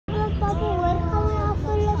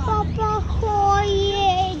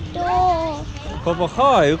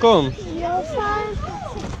Papegaai, hoekom?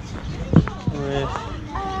 Nee.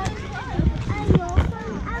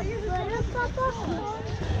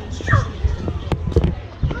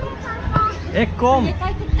 Ek kom. Jy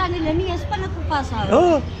kyk dit kan hulle nie eens binne vashou.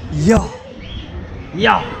 Oh, ja.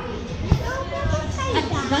 Ja. Ek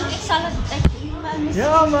dink ek sal dit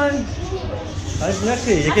Ja man. Hy is niks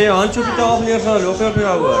nie. Jy kan jou hand so op die tafel neer sal loop jy op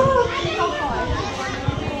jou hoor.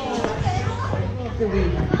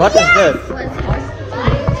 Wat is dit?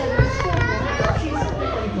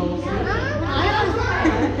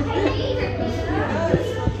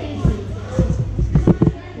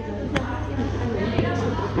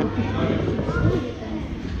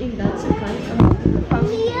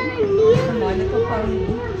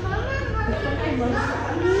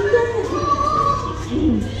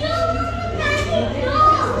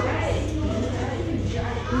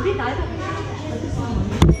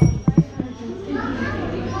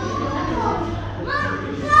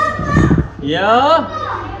 Ja,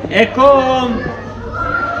 ek kom.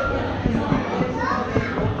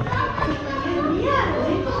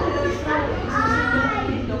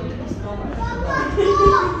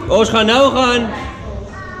 Ons gaan nou gaan.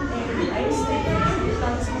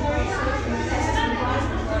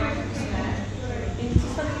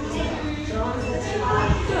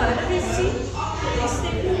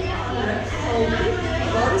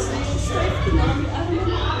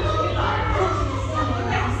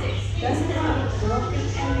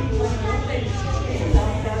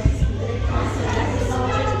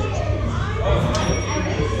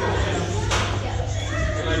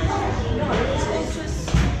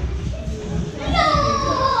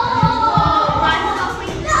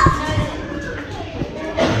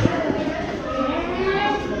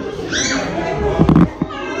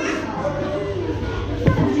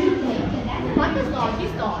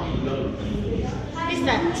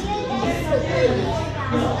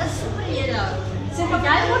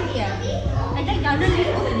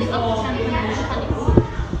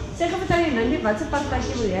 Zeg even aan je Lyndi, wat voor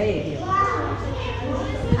partijtje wil jij hier?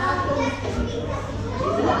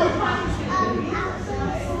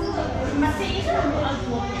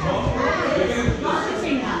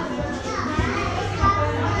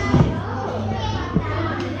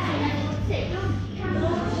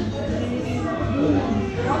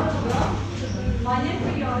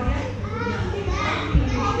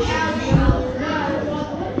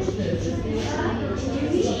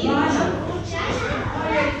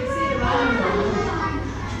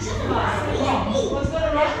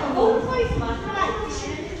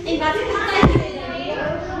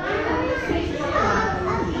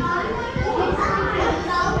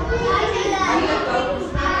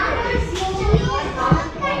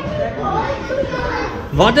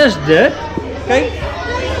 Wat is dit? Kijk,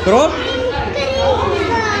 krop.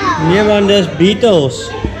 Nee man, dis Beatles.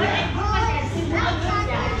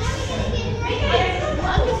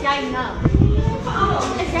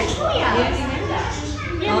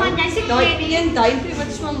 Daai een duimpie wat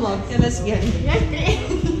swam maak, dit is een.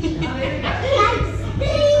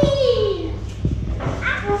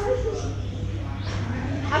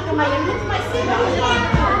 Ek maar jy moet my sien.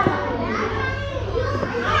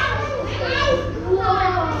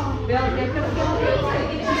 Wel, jy kan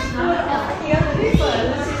iets sneller afkeer.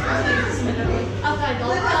 Okay, dan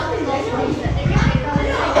kan ek nog.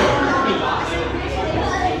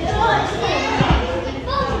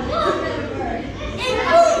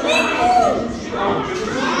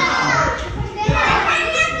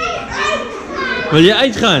 Wil jy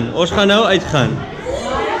uitgaan? Ons gaan nou uitgaan.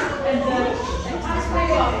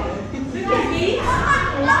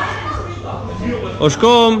 Ons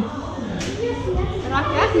kom.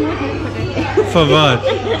 Vir wat?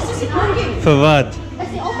 Vir wat?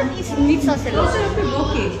 Is die altyd iets niets as hulle? Ons is op die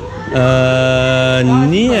blokkie.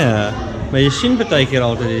 Nee. Maar jy sien partykeer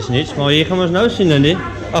altyd iets niets, maar jy gaan ons nou sien, Lyndi.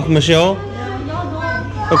 Ag, Michelle.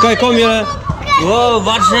 OK, kom julle. Wow,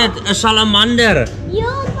 wat is dit? 'n salamander.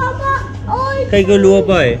 Ja, papa. Oi. Kyk hoe loop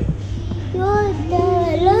hy. Ja,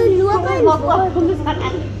 loop hy. Wag, kom ons gaan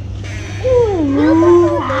aan.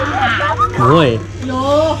 Mooi.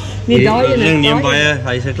 Ja, nie daai Hy een. neem baie,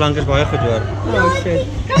 hy se klank is baie goed hoor. Oh shit.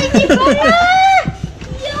 Kyk die papa.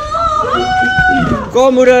 Ja.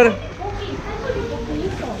 Kom moeder.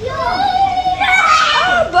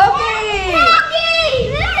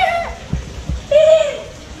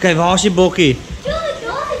 Kyk, waar is die bokkie?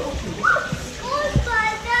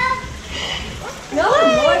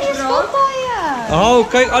 Oh,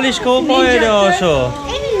 kyk al die skilpaaie daarso.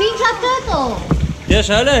 En die ninja turtle. Dis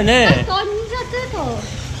hulle, né? Daai ninja turtle.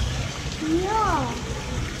 Ja.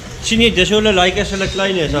 Sien jy, dis hoe hulle lyk as hulle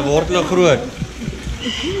klein is, dan word hulle groot.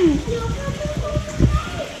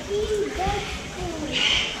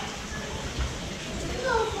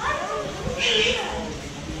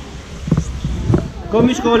 Kom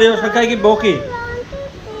eens skool, ons gaan kyk die bokkie.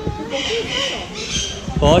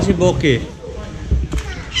 Waar is die bokkie?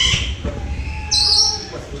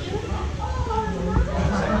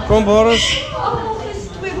 Kom Boris. Dis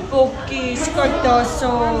twee bokkies, kyk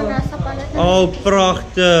daarso. Oh,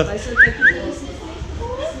 pragtig.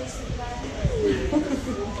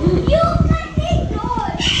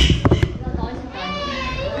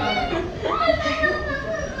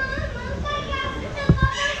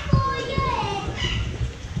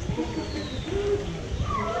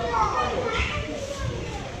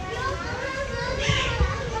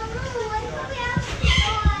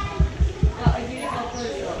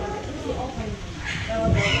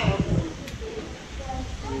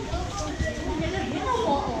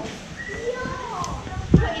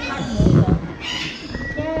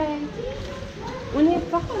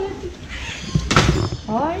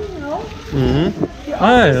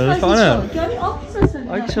 Hey, dat is veranderd.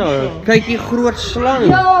 Kijk zo, kijk die groot slang.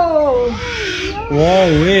 Wow,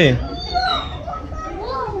 hé.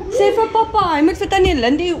 Sê vir papa, hy moet vir tannie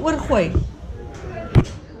Lyndi oorgooi.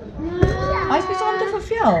 Hy is besig om te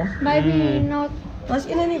verveel. Maybe not. Daar's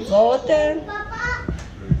een in die water.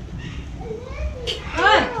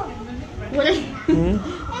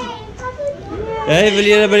 Hey, wil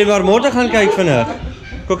jy by die marmotte gaan kyk vinnig?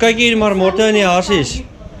 Kom kyk hier die marmotte en die hassies.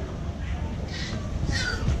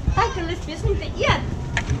 Kyk, hulle is besig om te eet.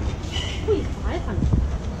 Goeie, baie van.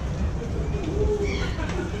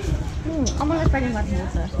 Almal is by die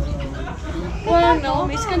marmotte. Nou,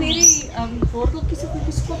 mens kan hierdie worteltjies op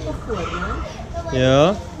die skoppe gooi, né? Ja.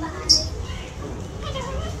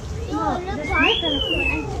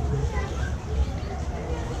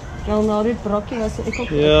 Nou, na die brokkie was ek ook.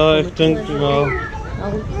 Ja, ek dink wel.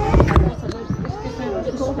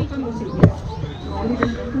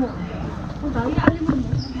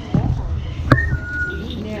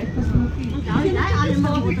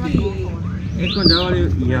 Ek onthou al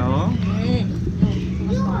die ja.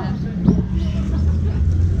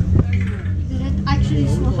 Dit actually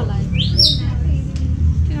so gelyk.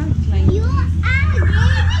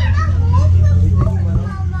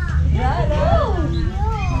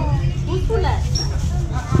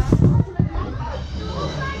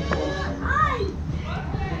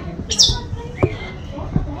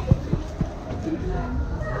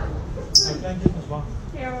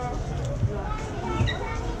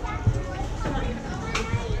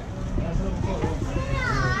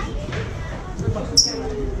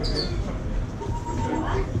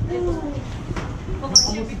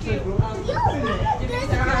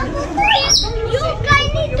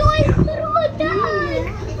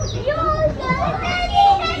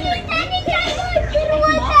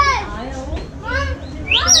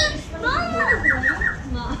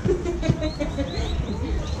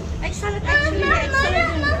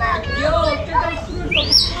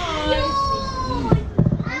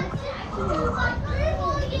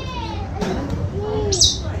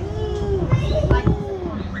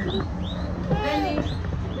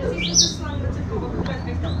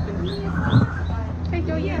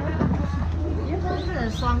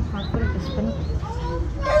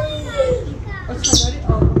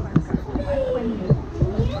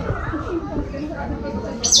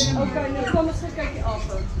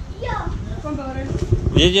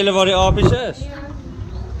 Weet julle waar die apies is?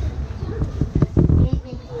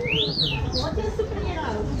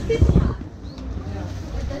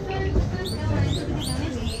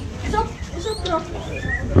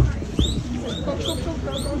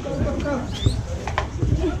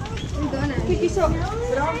 Kijk eens op.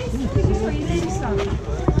 Kijk eens waar je leven staat.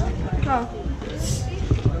 Go.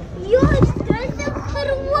 Jongens, dat is een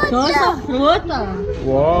grote. Dat is een grote.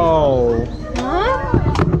 Wow.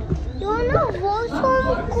 Jongens, waar is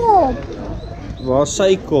zo'n kop? Waar is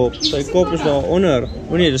sy kop? Sy kop is daar onder.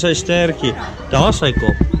 O nee, dis sy stertjie. Daar is sy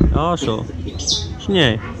kop. Daar so. Sien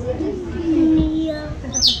jy?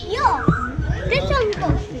 Ja, dit is een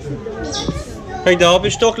kop. Kyk daar op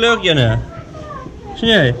die stok lê ook ene. Sien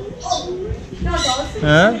jy?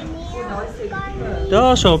 Hè?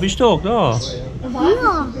 Daar so op die stok, daar.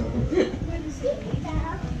 Ja.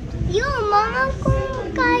 Ja, mama, kom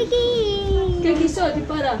kyk hier. Kijk hier zo, die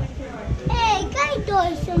para. Hey, kijk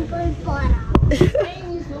daar is een para.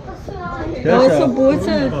 Dat is een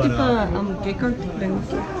bootse type gekkant ding.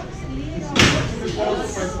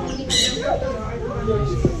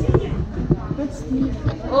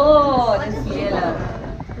 Oh, dat is lelijk.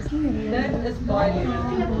 Dat is baie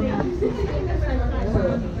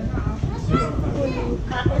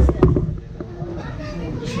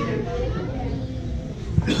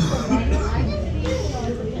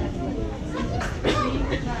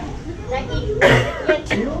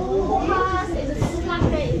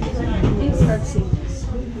sentjies.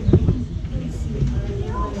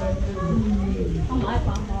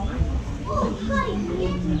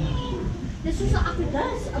 Dis is 'n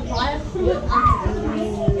akkedis, 'n baie groot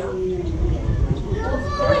akkedis.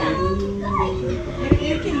 Hierdie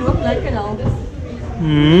eertjie loop lekker al.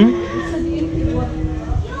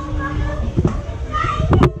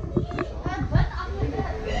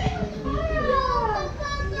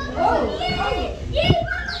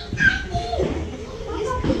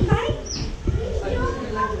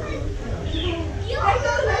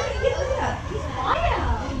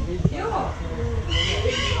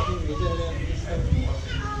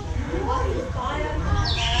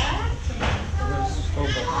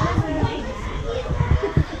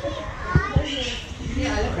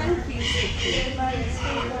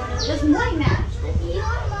 Dis mooi, né?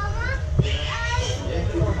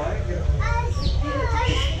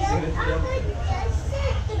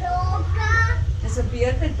 Dis 'n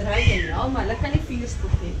beerdedreiging, ja, maar hulle kan nie vuur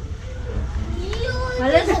spoeg nie.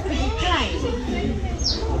 Hulle is op die klein.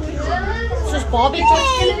 Soos babietjies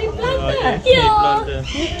ken die plante. Plante.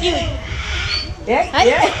 Cute. Ja.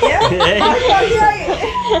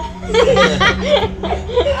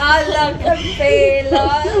 Alla kapela.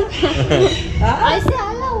 Hy sê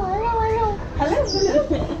hallo. Hallo.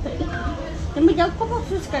 Jy moet jou kop op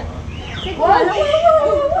so skryf. Sê Wow.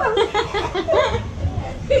 hallo.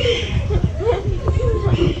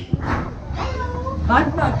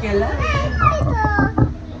 Wat maak julle?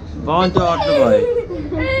 Waar toe hardloop hy?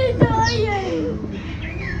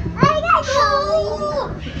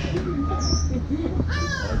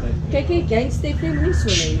 Kyk, jy step nie mooi so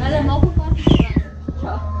nie. Hulle maak op pad gegaan.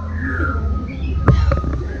 Ja.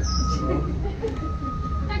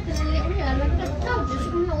 Kyk, hulle lê onder, hulle het koud, dus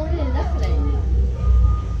ek moet nou onder die lig lê.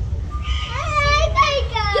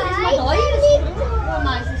 Ja, maar daai is vir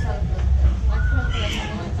meisies ook.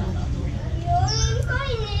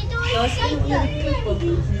 Daar's een oor die klip op.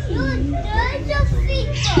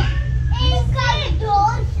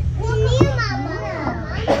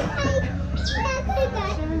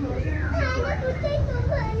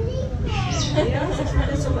 Ja, dis maar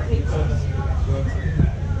net so net.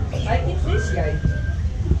 Hy het vis jy.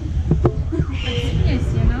 Yes,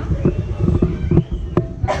 you know.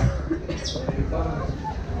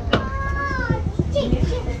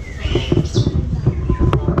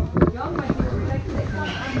 Ja, maar jy kyk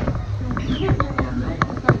lekker.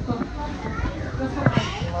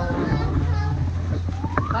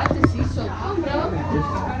 Wat is hier so? Kom bro.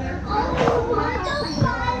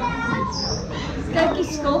 Kyk die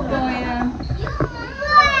skilpaaie.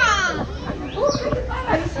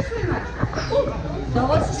 Daar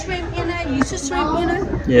was 'n swem ene, hier's 'n swem ene.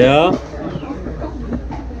 Ja.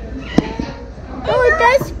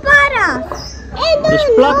 Dis paras. Dis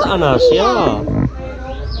plat Annas, ja.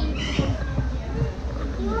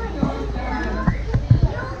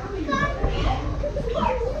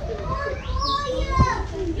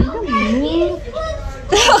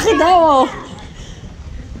 Ag, daai.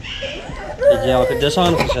 Het jy al gedis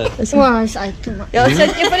aangesit? Dis was uit toe. Ja,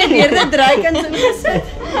 sit jy van die derde draaikant in gesit.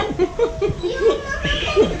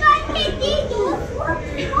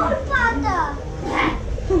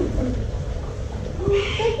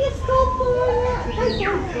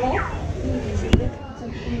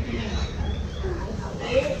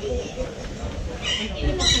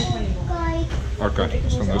 Oké,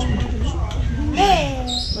 dus dan is het.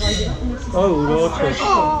 Oh, roodvis.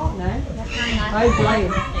 Nee. Hy bly.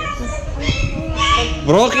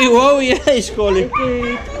 Brokkie, wow, jy skolie.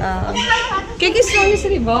 Kyk eens staan is in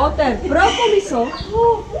die water. Brok kom hier so.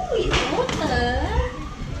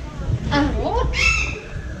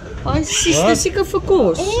 Ai, sis, Wat? dis seker vir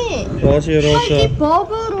kos. Waar is die rotte?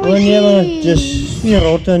 Baba O nee, maar dis nie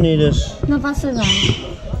rotte nie, dis... Nou was dit dan.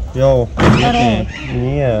 Ja, weet nie.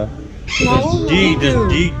 Nee. Dis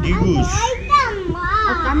die goes.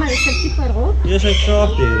 Oké, maar is dit tipe rot? Dis 'n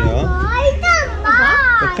knaagdier, ja.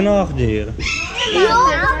 'n Knaagdier.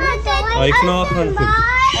 Hy knaag van goed.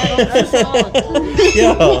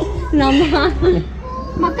 Ja. Nou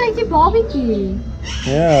maar kyk die babietjie.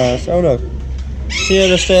 Ja, is oulik. Sien jy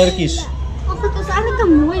die stertjies? Ag, dit is eintlik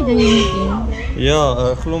 'n mooi dingetjie.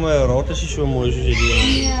 Ja, glo my, 'n rot is nie so mooi soos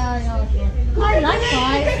die. Ja. I like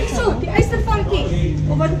that. Kyk so, die eystervarkie.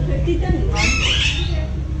 Of wat die ding?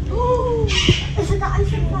 Ooh, Is dit 'n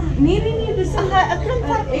eiservark? nee, dis 'n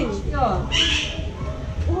krimpvarkie. Ja.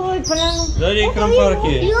 O, ek bring. Daar die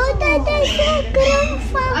krimpvarkie. Ja, dit is 'n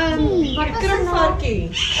krimpvarkie. Wat krimpvarkie? 'n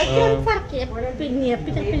krimpvarkie. Nee,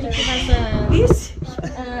 Pieter Pilletjie was 'n Dis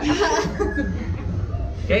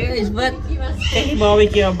Kyk eens wat. Kyk die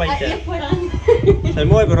babietjie aan buite. Sy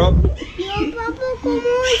mooi bro. Ja, papa, kom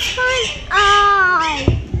ons gaan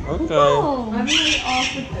Oké.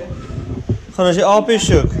 Gaan we die aapjes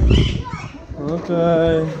zoeken.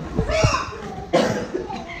 Oké.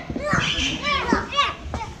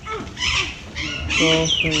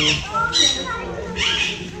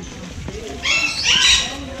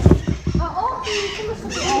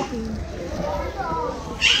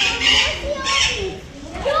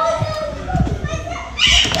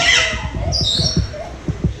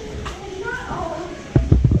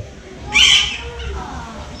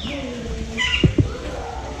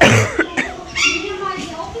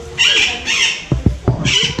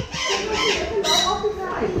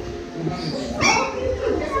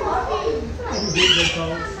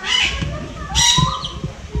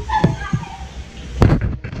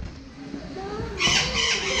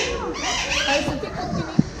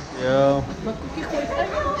 Ja.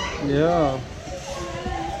 Ja.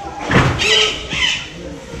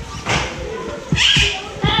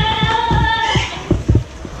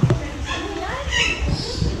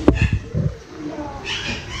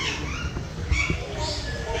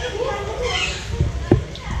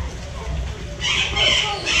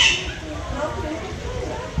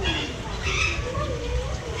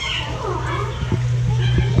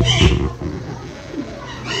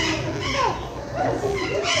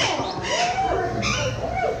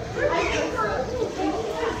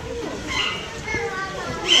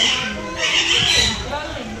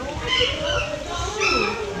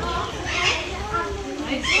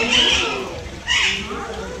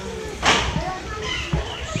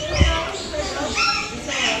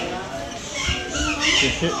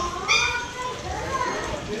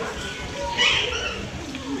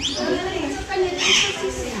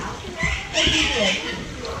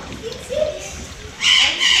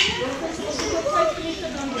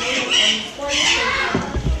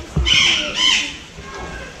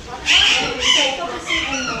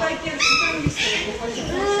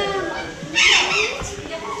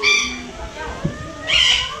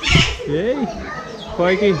 Jee,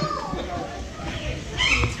 Pikey.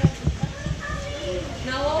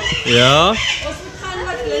 Ja? Ons moet gaan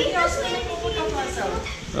wat Lyndi als vrienden kan vasthouden.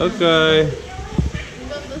 Oké.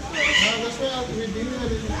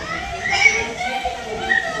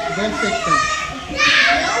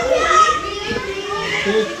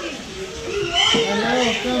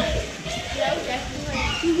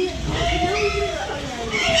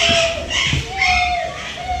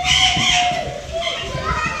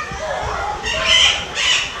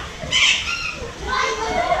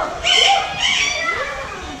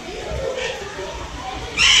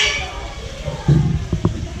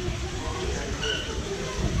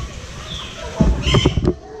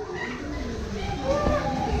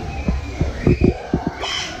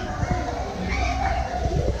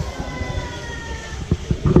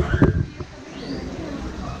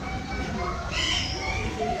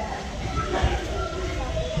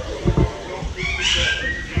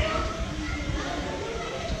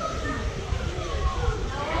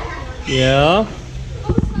 Ja.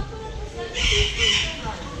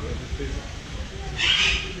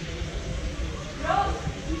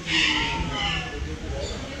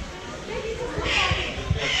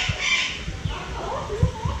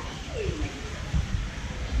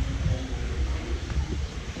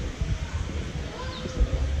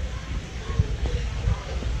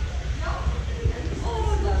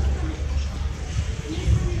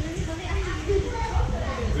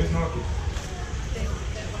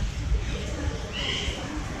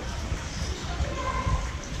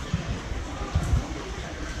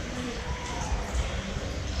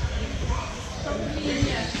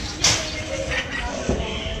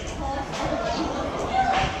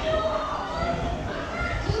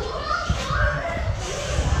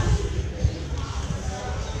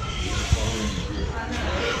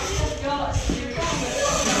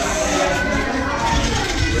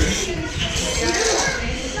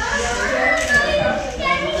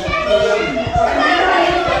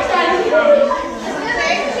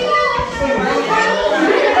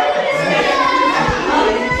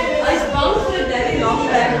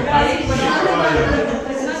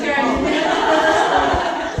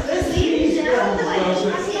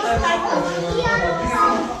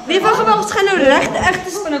 Wie van geweld gaan nou recht echte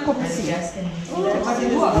spinnenkoppen zien?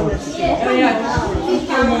 Ja.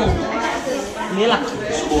 Lelijk.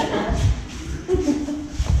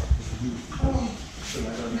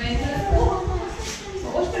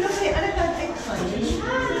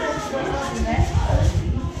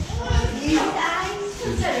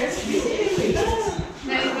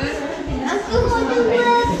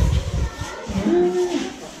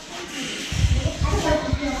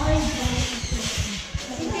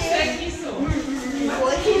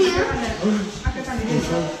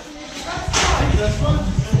 Kijk,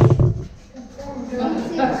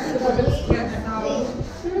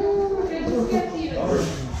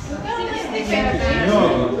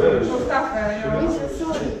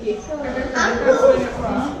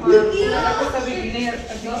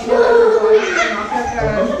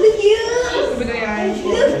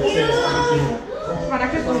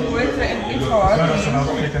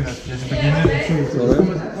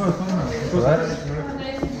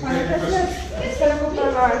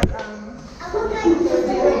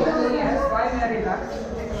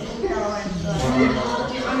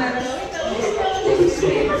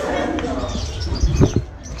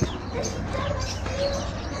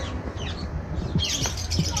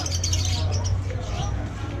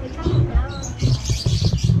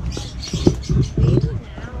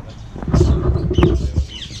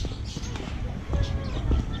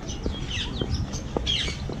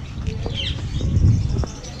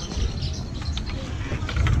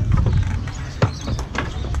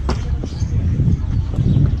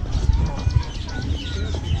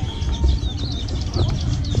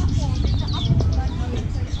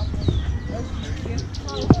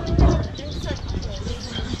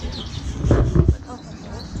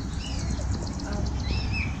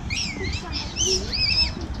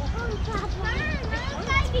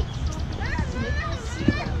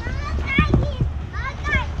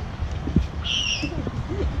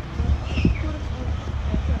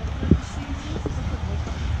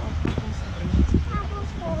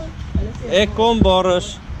 Ek kom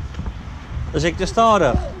Boris. Is ek te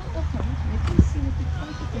stadig?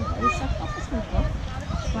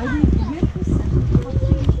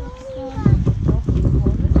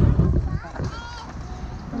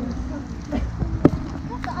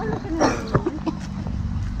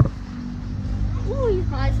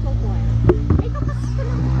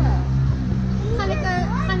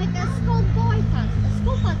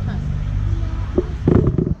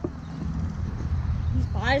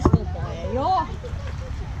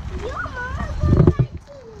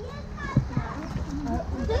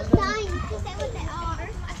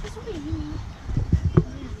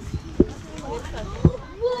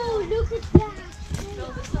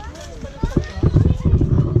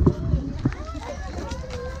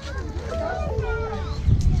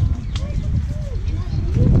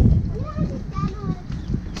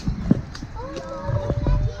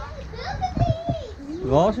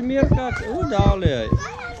 Waar is die meerkat? Oeh, daar lê hy.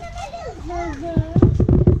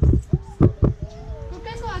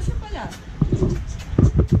 Kyk hoe as jy hulle.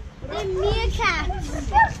 The meerkat.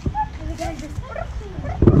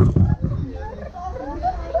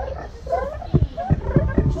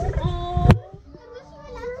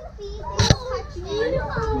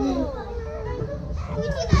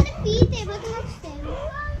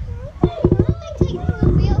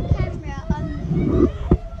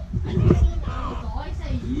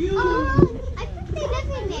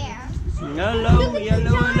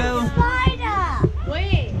 Hello. Spider.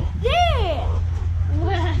 Wait. There.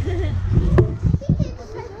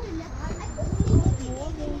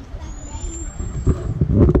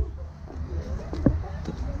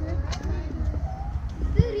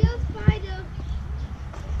 The real spider.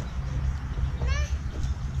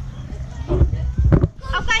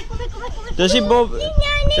 Okay, kom.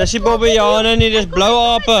 Dis die bobbejane nie, dis blou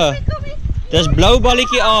ape. Dis blou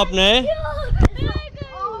balletjie aap, né?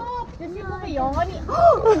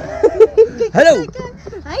 Hallo.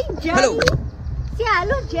 Hi Jay. Hallo. Sê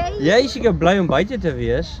hallo Jay. Jy is seker bly om buite te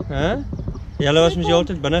wees, hè? Julle was mos die hele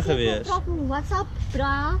tyd binne gewees. What's up,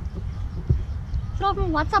 bra?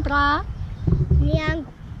 What's up, bra? Nee.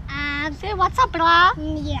 Say what's up, bra?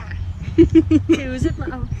 Nee. Hoe is dit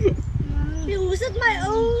my ou? Hoe is dit my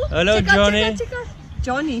ou? Hallo Johnny.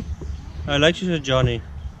 Johnny. Hy lyk soos 'n Johnny.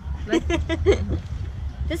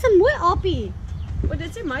 Dis 'n mooi aapie. O, dit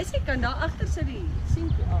is 'n meisiekind daar agter sit die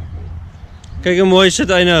seentjie af. Kyk hoe mooi sit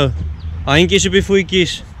hy nou. Handjies op die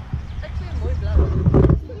voetjies. Ek sien mooi blou.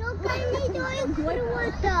 Ja, kan nie daai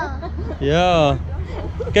groter. Ja.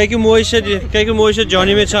 Kyk hoe mooi sit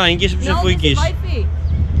Johnny met sy handjies op sy voetjies.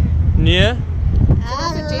 Nee?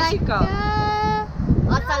 Dit is Jessica.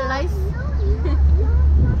 Wat 'n lys.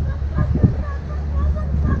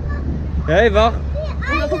 Hey, wag.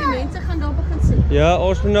 Omdat die mense gaan daar begin sit. Ja,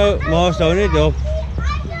 ons moet nou, maar ons hou net op.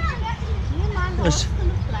 Is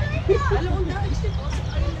Hulle onthou ek sê ons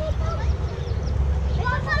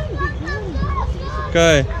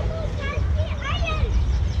Okay.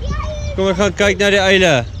 Kom ons gaan kyk na die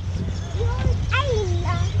eile.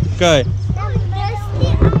 Okay.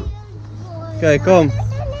 Okay, kom.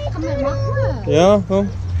 Ja, kom.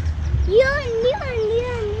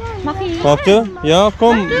 Mag jy? Maak toe? Ja,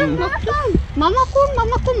 kom. Mama kom,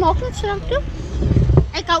 maak net slank toe.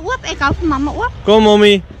 Ek hou oop, ek hou vir mamma oop. Kom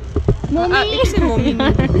mommy. Mommy. Ek sê mommy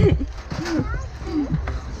nie.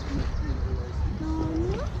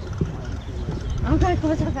 Okay, kom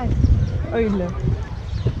ons kyk. Oile.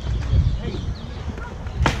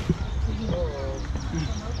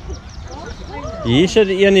 Hier sit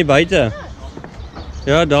die een hier buite.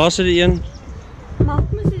 Ja, daar sit die een.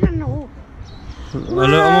 Maak mos dit dan op.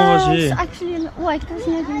 Hulle almal was hier. Actually, ek het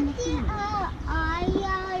nie gedien.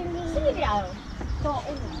 Sien jy die ou?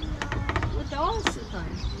 Daar sit hy.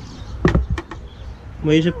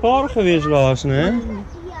 Maar hier's 'n paar gewees laas, né?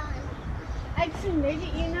 Ek sien net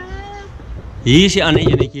die ene. Hier is die ander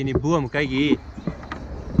enetjie in die boom. Kyk hier.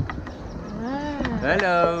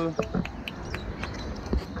 Hallo.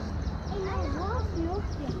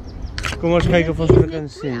 Kom ons kyk of ons nog kan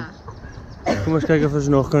sien. Kom ons kyk of ons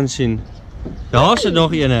nog kan sien. Daar sit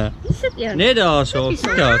nog ene. Hier sit een. Net daar so.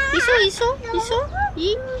 Ja. Hierso.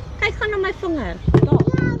 Hier. Kyk gaan na my vinger. Daar.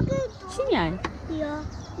 Sien jy? Ja.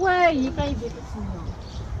 Wee, hier kan jy beter sien dan.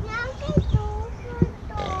 Ja, kyk toe.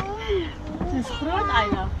 Dis groot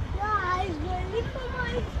eile.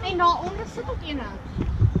 En daaronder sit ook een.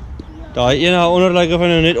 Daai een daaronder lyk of hy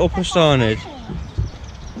nou net opgestaan het.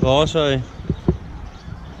 Waar is hy?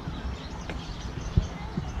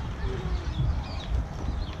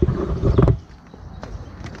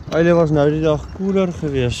 Hulle was nou die dag koeler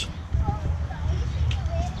geweest.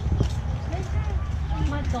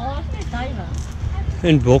 Maar daar is net duiwe.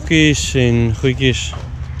 En bokkies en goedjies.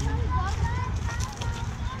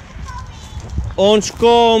 Ons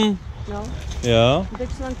kom. Ja. Ja. Dit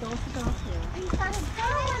is lank daar sit daar.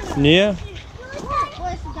 Nee.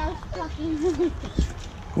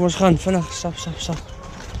 Kom ons gaan vinnig, stap.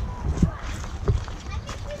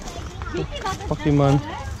 Pak die man.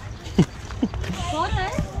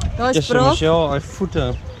 Daar is Ja, brok. Michelle, hy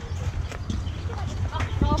voete.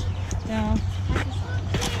 Ja.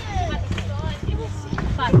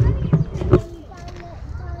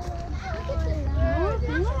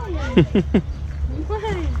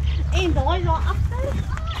 En daai daar agter.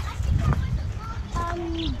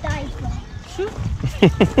 Daai.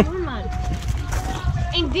 Man.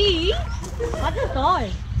 En die? Wat is daai?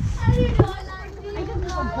 Ek het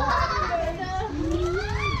nog 'n bok.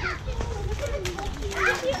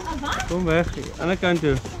 Kom weg, aan de kant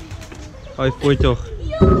toe. Hy fooi toch.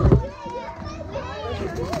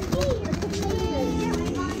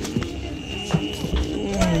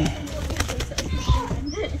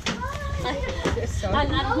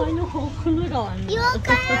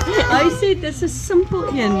 Hy sê dis 'n simpel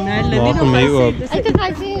een, né? Lyndi Maak nog hom hy hier sê oop. dis Ek het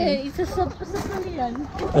hy sê iets is simpel een.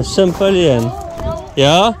 'n simpel een.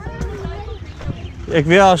 Ja? Ek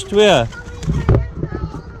weet as twee.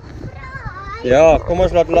 Ja, kom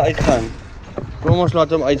ons laat hulle uitgaan. Kom ons laat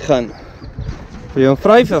hom uitgaan. Wil jy hom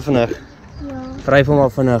vryf vinnig? Ja. Vryf hom al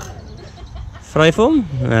vinnig. Vryf hom?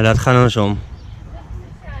 Ja, dat gaan ons om.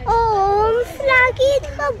 Vlaggie het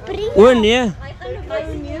gebreek. O nee.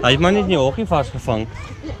 Hy het maar net in die hokkie vasgevang.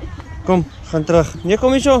 Kom, gaan terug. Nee,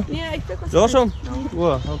 kom hier so. Nee, ek dink ons Los hom.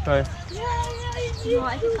 O, okay. Ja,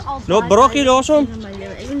 ek het al. Loop brokkie, los hom.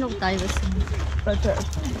 Ek wil nog duiwe sien.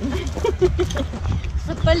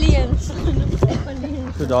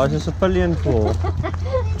 So daar is 'n pilleen vol.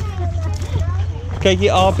 Kyk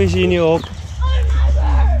die apies hier in die hok.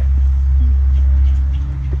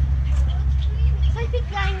 Kyk die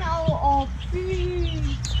klein ou op.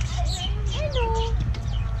 Hallo.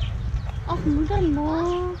 Ag moeder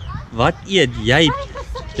ma. Wat eet jy?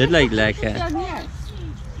 Dit lyk lekker. Ja, nee.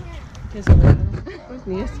 Dis goed. Ons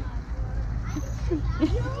nie.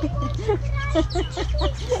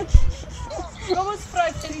 Kom ons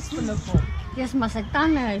vryf die spinnekop. Yes, maar sy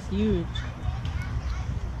tande is huge.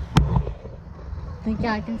 Dink jy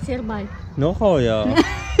ek kan seer by? Nogal ja.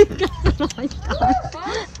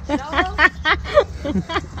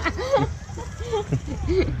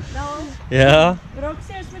 Ja. Brok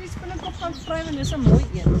sê as met die spinnekop gaan vryf en dis 'n mooi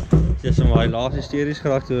een. Dis om hy laas hysteries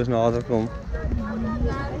geraak toe ons nader kom.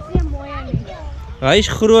 Dis nie mooi nie. Hy is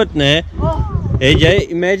groot, né? Het jy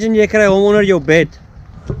imagine jy kry hom onder jou bed?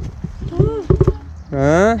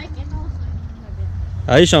 Hæ?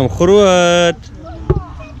 Hy is hom groot.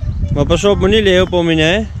 Maar pas op, moenie lê op hom nie,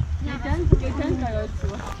 né? Ek dink hy hou so.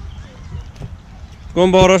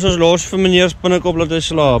 Kom Boris, ons los vir meneer Spinnekop laat hy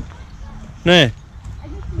slaap. Nee.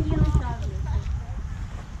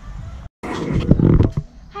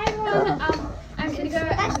 Hi everyone, I'm Indigo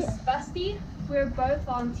and Busty. We're both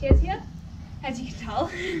volunteers here, as you can tell.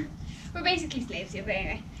 We're basically slaves here, but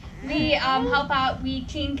anyway. We help out, we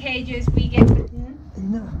clean cages, we get bitten,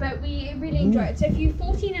 but we really enjoy it. So if you're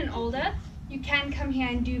 14 and older, you can come here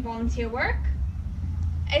and do volunteer work.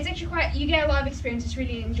 it's actually quite, you get a lot of experience, it's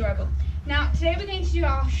really enjoyable. Now, today we're going to do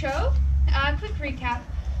our show. Quick recap.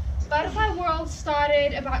 Butterfly World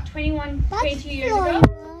started about 22 years ago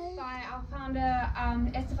by our founder,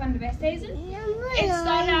 Estefan de Westhuizen. It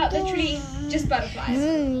started out literally just butterflies.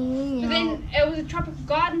 But then it was a tropical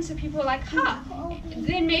garden, so people were like,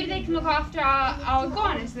 then maybe they can look after our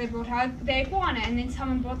iguana. So they brought their iguana, and then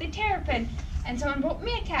someone brought their terrapin, and someone brought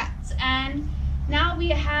meerkats. And now we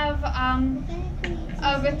have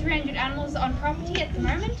over 300 animals on property at the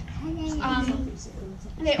moment.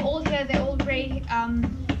 They're all here, they're all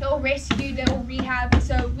rescued, they're all rehabbed.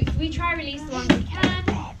 So we try to release the ones we can.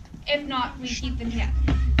 If not, we keep them here.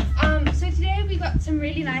 So today we got some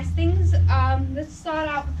really nice things. Let's start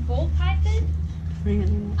out with the ball python.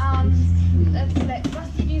 Let's let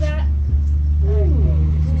Rusty do that.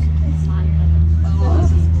 Oh,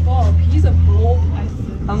 this is Bob. He's a ball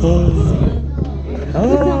python. You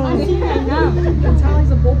can tell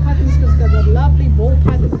he's a ball python because he's got a lovely ball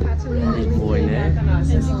python pattern and everything.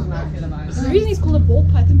 The reason he's called a ball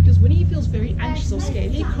python because when he feels very anxious or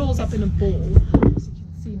scared, he curls up in a ball, as you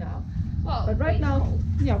can see now. But right now,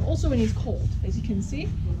 also when he's cold, as you can see.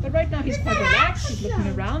 But right now he's quite relaxed, he's looking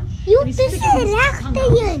around. And he's flicking his tongue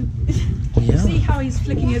out. You see how he's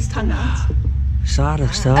flicking his tongue out? Stadig.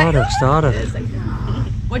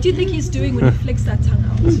 What do you think he's doing when he flicks that tongue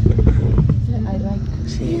out?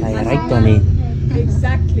 Hij ruikt dan niet.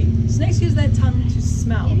 Exactly. Snakes use their tongue to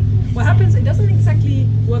smell. What happens, it doesn't exactly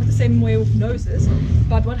work the same way with noses,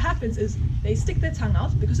 but what happens is they stick their tongue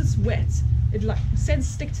out because it's wet. It like scents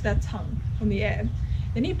stick to that tongue from the air.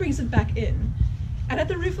 Then he brings it back in. And at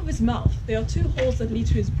the roof of his mouth, there are 2 holes that lead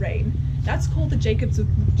to his brain. That's called the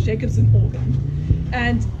Jacobson organ.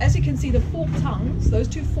 And as you can see, the forked tongues, those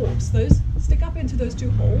 2 forks, those stick up into those 2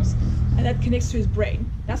 holes, and that connects to his brain.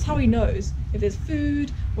 That's how he knows if there's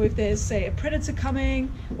food, or if there's, say, a predator coming,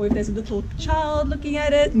 or if there's a little child looking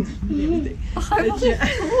at it, and everything.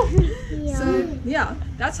 So, yeah,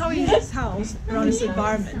 that's how he howls around his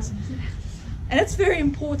environment. And it's very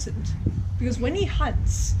important, because when he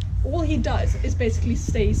hunts, all he does is basically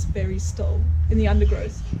stays very still in the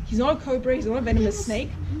undergrowth. He's not a cobra, he's not a venomous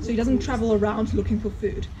snake, so he doesn't travel around looking for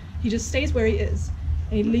food. He just stays where he is,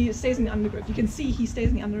 and he stays in the undergrowth. You can see he stays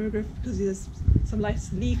in the undergrowth because there's some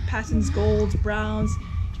nice leaf patterns, golds, browns.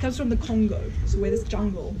 He comes from the Congo, so where there's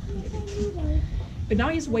jungle and everything. But now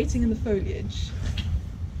he's waiting in the foliage,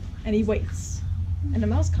 and he waits, and a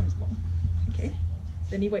mouse comes along, okay?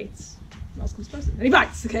 Then he waits, the mouse comes closer, and he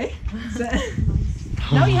bites, okay? So,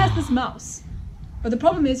 now he has this mouse, but the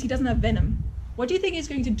problem is he doesn't have venom. What do you think he's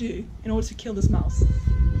going to do in order to kill this mouse?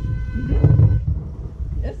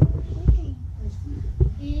 Yes?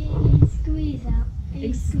 Squeeze out.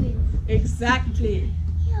 Exactly.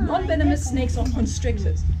 Non-venomous snakes are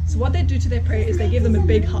constrictors. So what they do to their prey is they give them a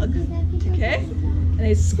big hug, okay? And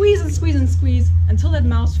they squeeze and squeeze and squeeze until that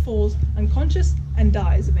mouse falls unconscious and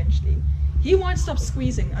dies eventually. He won't stop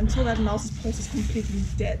squeezing until that mouse's pulse is completely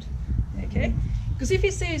dead, okay? Because if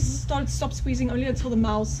he says stop squeezing only until the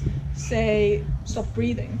mouse, say, stop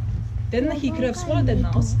breathing, then he could have swallowed that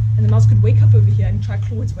mouse, and the mouse could wake up over here and try to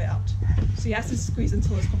claw its way out. So he has to squeeze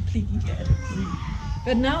until it's completely dead.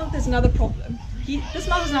 But now there's another problem. This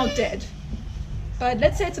mouse is now dead. But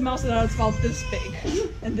let's say it's a mouse that's about this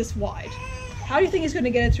big and this wide. How do you think he's going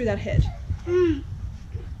to get it through that head?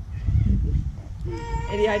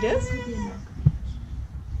 Any ideas?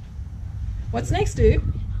 What snakes do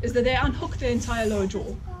is that they unhook their entire lower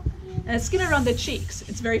jaw. And the skin around their cheeks,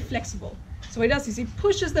 it's very flexible. So what he does is he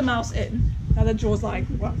pushes the mouse in. Now the jaw's like,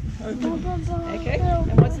 well, open. Okay?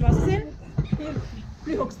 And once the mouse is in,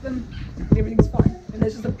 he hooks them, and everything's fine. And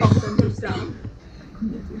there's just a bump and goes down.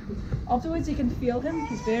 Afterwards you can feel him,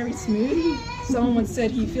 he's very smooth. Someone once said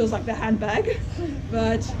he feels like the handbag.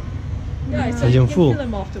 But yeah, so you can feel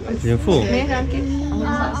him afterwards. Je voelt? Weet je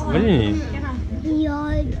niet.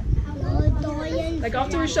 Like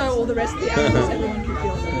after we show all the rest of the animals, everyone can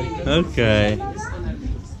feel them. Okay.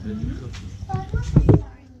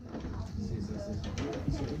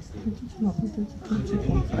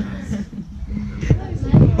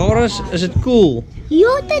 Boris, is het cool?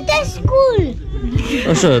 Ja, dit is cool.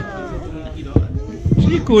 Is het? Is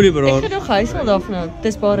niet cool die broer? Ik ga nog huisveld af nou. Het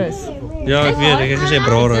is Boris. Ja, ik weet, ik heb gezegd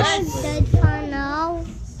Boris. Dit van nou.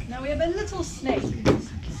 Now we have a little snake.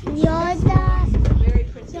 Ja, dat.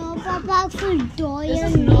 Ja, papa, ik voel This is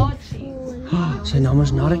dooien. Nachi. Zijn naam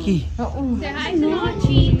is Narki. Say hi to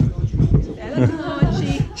Nachi. Hello,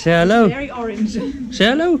 Nachi. Say hello. Very orange. Say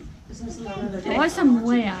hello. Waar is een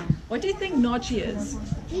mooie? What do you think Nachi is?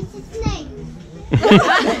 Dit is snake.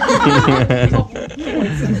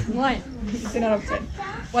 Mooi. 10 out of 10.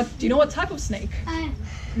 What? Do you know what type of snake?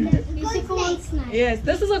 It's a corn snake. Yes,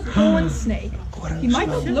 this is a corn snake. He might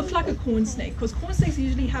not look like a corn snake because corn snakes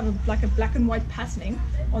usually have a black and white patterning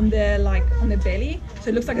on their belly, so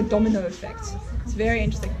it looks like a domino effect. It's very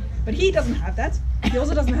interesting. But he doesn't have that. He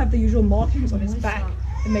also doesn't have the usual markings on his back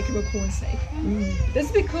that make him a corn snake. This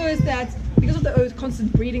is because of the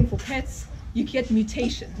constant breeding for pets, you get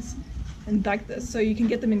mutations and like this. So you can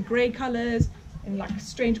get them in grey colours, in like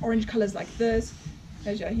strange orange colours like this.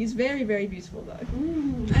 He's very, very beautiful though.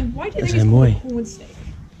 And why do you think he's called a corn snake?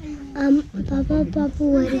 Papa,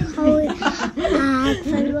 what do you call it?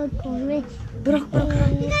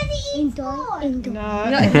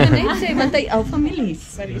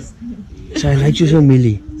 Zij lijkt je zo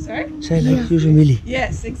Millie. Sorry? Zij lijkt je zo Millie.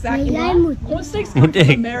 Yes, exactly. Corn snakes come from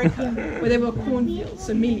America, where there were cornfields,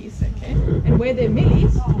 so millies, okay? And where there are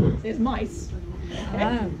millies, there's mice.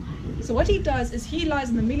 Okay? So what he does is he lies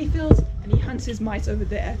in the millie fields and he hunts his mice over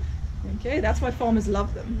there. Okay, that's why farmers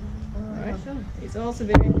love them. Alright. He's also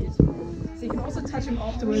very beautiful. So you can also touch him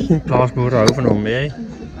afterwards. Plaasboeren houden van mee.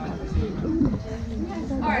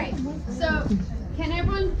 Alright, so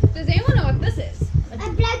does anyone know what this is?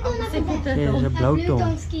 Een blauwtong. Ja, dat is een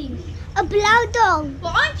blauwtong. Een blauwtong.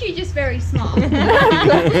 Well, aren't you just very smart?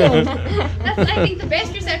 That's, I think, the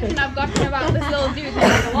best reception I've gotten about this little dude in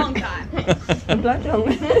a long time.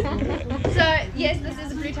 So, yes, this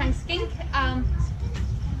is a blue-tongued skink.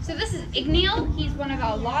 So this is Igneal. He's one of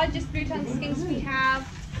our largest blue-tongued skinks we have.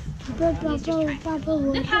 He's just trying to nip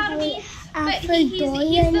out of me, but he's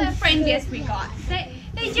the friendliest we got.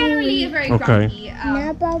 They generally are very grumpy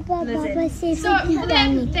lizards. So for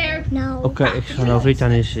them, they're... Oké, ik ga nou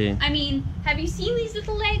Britannisch zien. I mean, have you seen these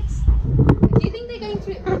little legs? Do you think they're going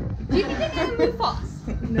to move fast?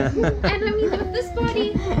 No. And I mean, with this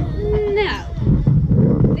body, no.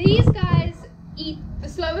 These guys eat the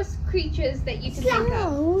slowest creatures that you can think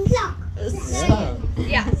of.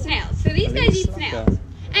 Yeah, snails. So these guys eat snails.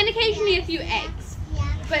 And occasionally a few eggs.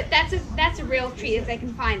 But that's a real treat if they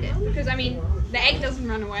can find it. Because, I mean, the egg doesn't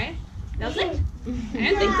run away, does it? I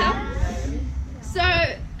don't think so. So,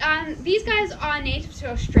 these guys are native to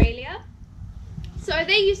Australia. So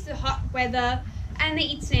they're used to hot weather, and they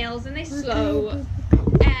eat snails, and they're slow.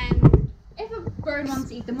 And if a bird wants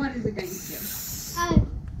to eat them, what is it going to do?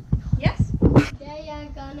 Yes? They are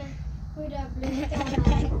gonna put a blue on.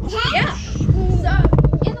 Yeah. So,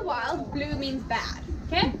 in the wild, blue means bad,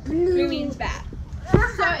 okay? Blue means bad. So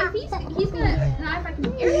if he's gonna, now if I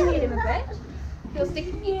can irritate him a bit, he'll stick,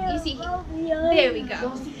 you see, there we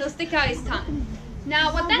go. He'll stick out his tongue.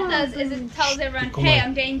 Now what that does is it tells everyone, hey,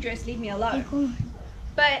 I'm dangerous, leave me alone.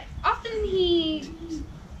 But often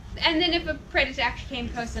and then if a predator actually came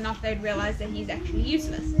close enough, they'd realize that he's actually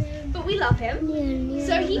useless. But we love him,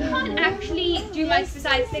 so he can't actually do much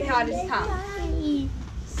besides stick out his tongue.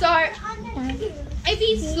 So if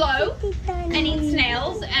he's slow and eats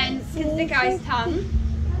snails and can stick out his tongue,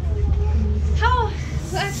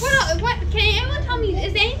 what can anyone tell me,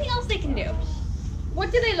 is there anything else they can do?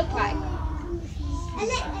 What do they look like?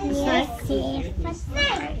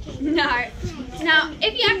 No. Now,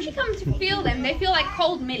 if you actually come to feel them, they feel like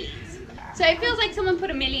cold millies. So it feels like someone put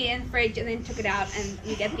a millie in the fridge and then took it out, and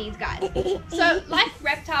you get these guys. So like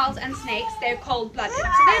reptiles and snakes, they're cold-blooded, so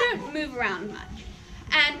they don't move around much.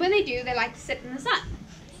 And when they do, they like to sit in the sun.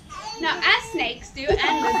 Now, as snakes do,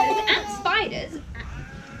 and lizards, and spiders,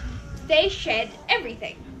 they shed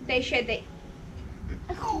everything. They shed their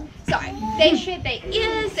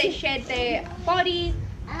ears, they shed their body,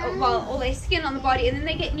 well, all their skin on the body, and then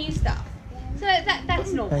they get new stuff. So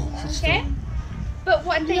that's normal, okay? But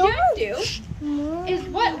what they don't do is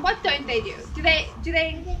what don't they do? Do they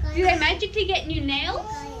magically get new nails?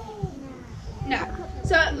 No.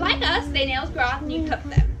 So like us, their nails grow out and you clip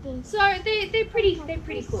them. So they're pretty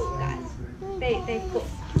cool guys. They're cool.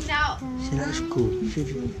 Now,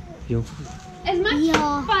 as much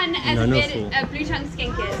fun as a blue-tongued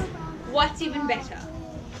skink is, what's even better?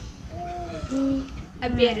 A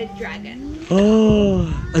bearded dragon. Oh,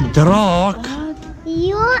 a draak.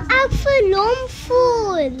 You're for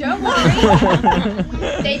Don't worry.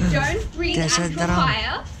 They don't breathe actual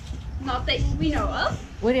fire. Not that we know of.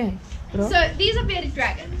 So these are bearded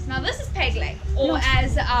dragons. Now this is Pegleg, or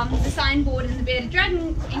as the signboard in the bearded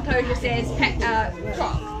dragon enclosure says,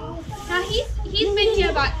 frog. Now he's been here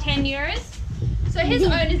about 10 years. So his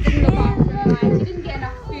owners didn't look after him right. He didn't get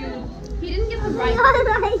enough food. He didn't get the right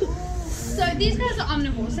food. So these guys are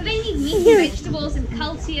omnivores. So they need meat and vegetables and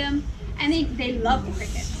calcium, and they love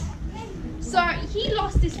crickets. So he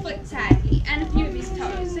lost his foot sadly, and a few of his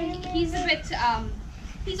toes. So he's a bit,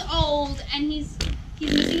 he's old and he's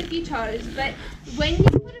missing a few toes. But when you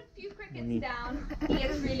put a few crickets gets down, he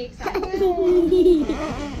gets really excited. Can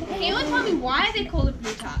anyone tell me why they call it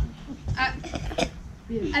blue tongue?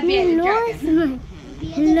 A bearded dragon.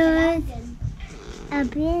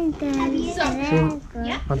 So,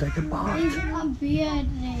 yeah? Want ik een baard?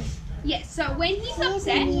 Yes, so when he's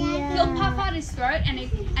upset, he'll puff out his throat and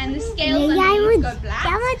the scales underneath go black,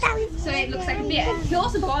 so it looks like a beard. He'll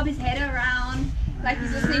also bob his head around like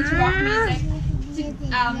he's listening to rock music to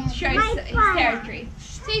show his territory.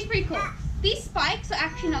 So he's pretty cool. These spikes are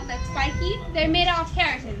actually not that spiky. They're made out of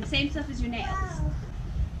keratin, the same stuff as your nails.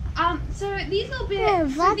 So these little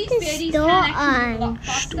beards, these beardies can actually move a lot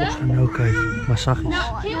faster. Nou kijk, maar zachtjes.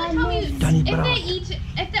 Now, can you tell me,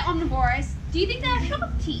 if they're omnivorous, do you think they have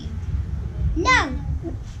sharp teeth? No.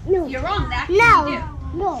 You're wrong, they actually do.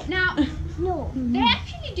 No. Now, they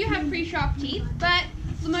actually do have pretty sharp teeth, but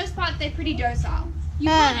for the most part they're pretty docile. You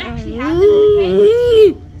can't actually have them in the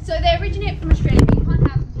cage. So they originate from Australia, but you can't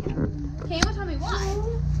have them here. Can you tell me why?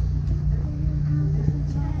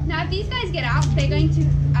 Now, if these guys get out, they're going to,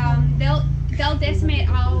 they'll decimate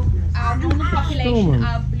our normal population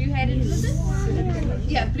of blue-headed lizards.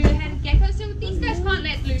 Yeah, blue-headed geckos. So these guys can't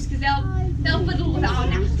let loose because they'll fiddle with our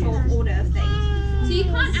natural order of things. So you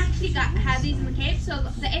can't actually have these in the cave. So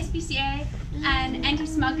the SPCA and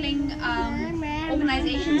anti-smuggling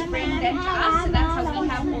organizations bring them to us. So that's how we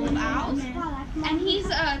have all of ours. And he's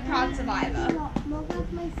a proud survivor.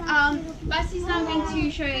 Busty's now going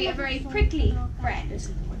to show you a very prickly friend.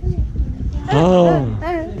 Oh,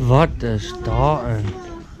 wat is daar een?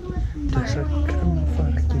 Dis 'n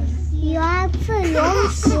krumvarkie. Ja, ek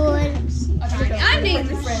verloor. I'm named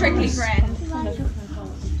this prickly friend.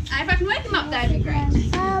 If I can wake him up, that'd be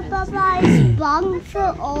great. Papa is bang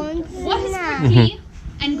vir ons. What is prickly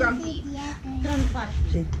and grumpy?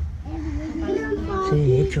 Sê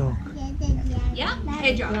hedgehog. Yeah?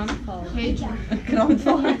 Hedgehog. Een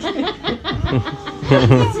groundhog.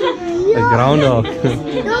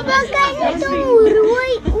 Papa, kyk net hoe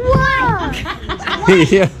rooi oog.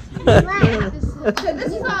 Ja. So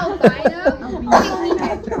this is our albino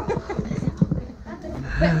hedgehog.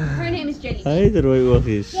 But her name is Jelly. Hy het rooi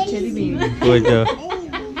oogies. Goed ja.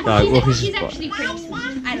 Daar oogies. She's actually pretty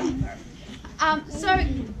sweet. I love her. So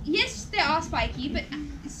yes, they are spiky, but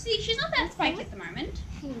see, she's not that spiky at the moment.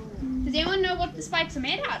 Does anyone know what the spikes are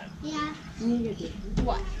made out of? Yeah.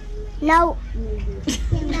 What? No. The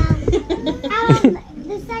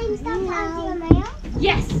same stuff as your nail?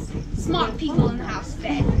 Yes! Smart people in the house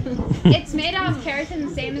there. It's made out of keratin,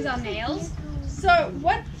 the same as our nails. So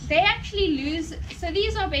what they actually lose, so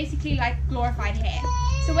these are basically like glorified hair.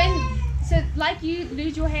 So like you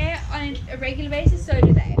lose your hair on a regular basis, so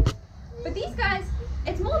do they. But these guys,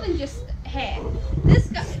 it's more than just hair.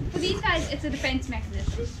 For these guys, it's a defense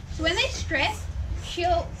mechanism. So when they stress,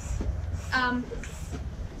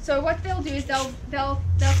 so what they'll do is they'll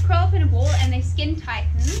curl up in a ball and their skin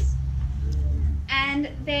tightens, and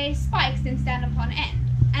their spikes then stand upon end,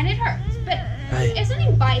 and it hurts. But if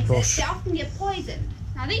something bites it, they often get poisoned.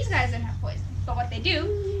 Now these guys don't have poison, but what they do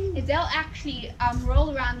is they'll actually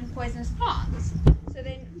roll around in poisonous plants. So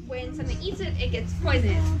then when something eats it, it gets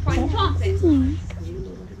poisonous. Plants it.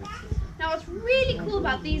 Now what's really cool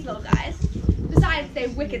about these little guys, besides their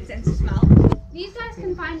wicked sense of smell, these guys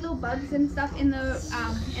can find little bugs and stuff in the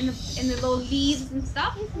little leaves and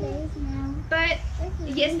stuff. But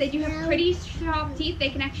yes, they do have pretty sharp teeth. They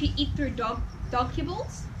can actually eat through dog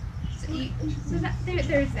kibbles. So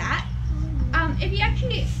there's that. If you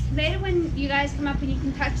actually later when you guys come up and you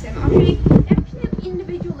can touch them, they actually have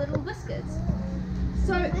individual little whiskers.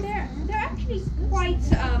 So they're actually quite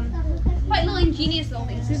little ingenious little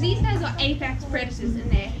things. So these guys are apex predators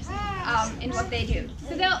in what they do.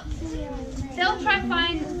 So they'll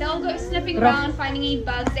go sniffing around, finding any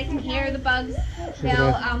bugs. They can hear the bugs.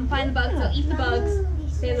 They'll find the bugs. They'll eat the bugs.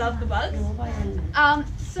 They love the bugs.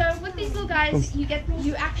 So with these little guys, you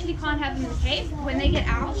actually can't have them in the cave. When they get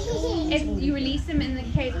out, if you release them in the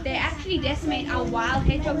cave, they actually decimate our wild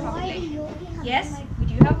hedgehog population. Yes, we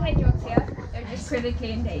do have hedgehogs here. They're just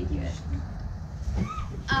critically endangered.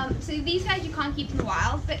 So these guys you can't keep in the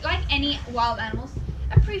wild, but like any wild animals,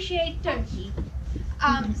 appreciate, don't keep.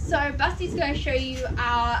 So Busty's going to show you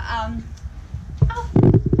our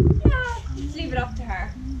let's leave it up to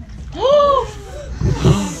her.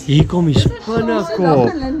 Hier kom die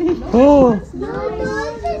spinnekop. Oh.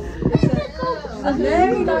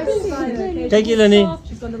 Very nice spider. Kyk jy Lyndi.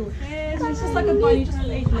 She's got little hairs. It's just like a bunny, just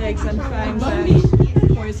with 8 legs and fangs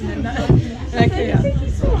and poison in that. Okay, yeah.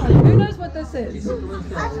 Who knows what this is? A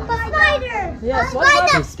spider. Yes, what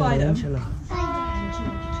type of spider? Tarantula.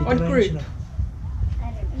 What group?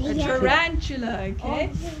 A tarantula, okay.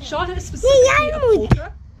 Charlotte is specifically a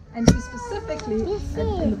porker. and she's specifically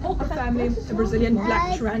in the Polka family, the Brazilian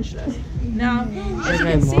black tarantula. Now, as you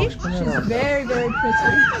can see, she's very, very pretty.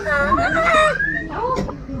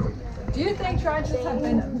 Do you think tarantulas have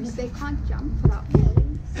venom? They can't jump without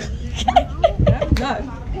falling. No.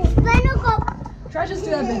 Tarantulas do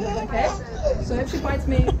have venom, okay? So if she bites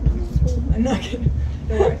me, I'm not kidding.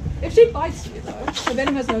 Don't worry. If she bites you though, the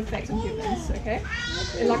venom has no effect on humans, okay?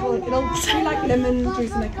 It'll be like lemon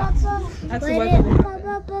juice in a cup. That's the way it will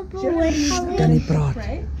happen. She would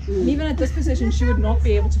prey, and even at this position she would not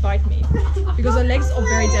be able to bite me because her legs are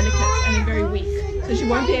very delicate and they're very weak. So she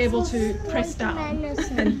won't be able to press down and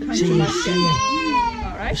punch my skin.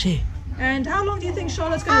 Alright? And how long do you think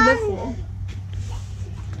Charlotte's going to live for?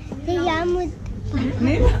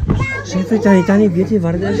 Sê vir Tannie, weet jy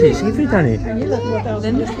wat dit is? Sê vir Tannie.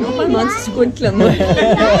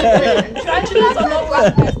 Tarantulas are not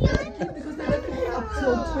worth it because they live up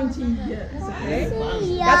till 20 years, okay?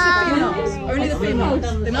 That's the females, only the females.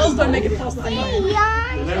 The males don't make it past 9 years.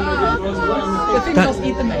 The females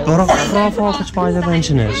eat the males. Vra vir wat spider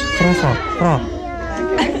mention is. Vra.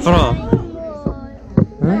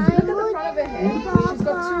 Look at the front of her head. She's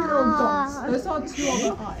got 2 little dots. Those are 2 of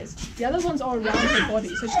her eyes. The other ones are around her body,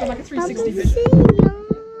 so she's got like a 360 vision.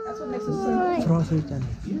 That's what makes her so nice.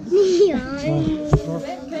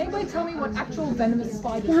 Can anybody tell me what actual venomous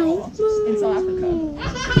spiders are in South Africa?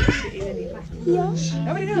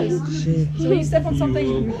 Nobody knows. So when you step on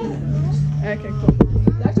something, okay, cool.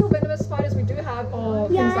 The actual venomous spiders we do have are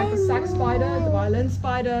things like the sack spider, the violin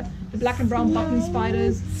spider, the black and brown button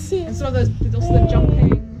spiders, and sort of those, also the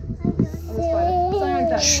jumping other spiders, something like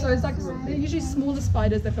that. So it's like, they're usually smaller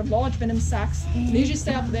spiders, they've got large venom sacs, and they usually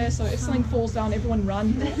stay up there, so if something falls down, everyone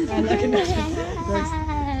run, and like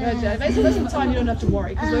basically most of the time you don't have to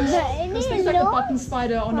worry, because those things like the button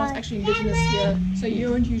spider are not actually indigenous here, so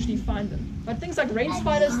you won't usually find them. But things like rain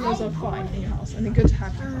spiders, those are fine in your house, and they're good to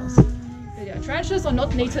have in your house. But yeah, tarantulas are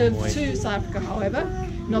not native to South Africa, however,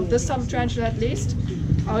 not this type of tarantula at least.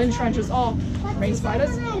 Our only tarantulas are rain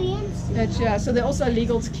spiders. But yeah, so they're also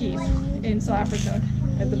illegal to keep in South Africa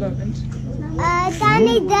at the moment.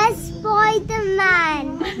 Danny, that's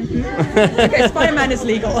Spider-Man. Okay, Spider-Man is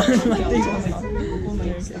legal. Like these ones are.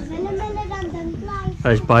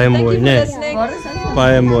 Hy is baie mooi, né?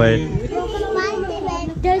 Baie mooi.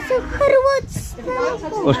 Dis 'n groot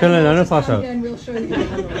stapel. Ons kan hulle nou vashou. And we'll show you.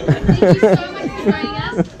 Thank you so much for joining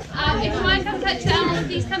us. If you want to come touch the animals,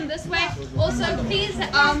 please come this way. Also, please,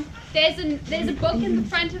 there's a book in the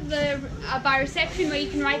front of the by reception where you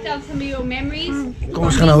can write down some of your memories. Kom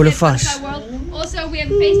ons gaan hou hulle vas. Also, we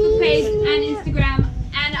have a Facebook page and Instagram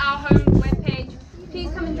and our home webpage.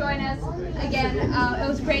 Please come and join us again. It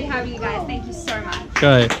was great having you guys. Thank you so much.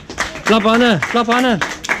 Okay. Klap hande.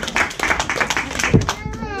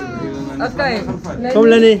 Okay. Kom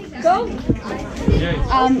Lyndi.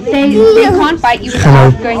 They can't bite you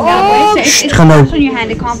without going that way. So if it's not on your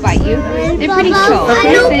hand, they can't bite you. They're pretty chill.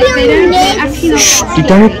 They don't actually Jy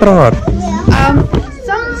kan nie praat.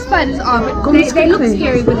 some spiders are, but they look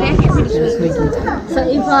scary, but they're actually pretty sweet. So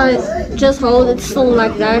if I just hold it still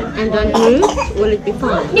like that and don't move, will it be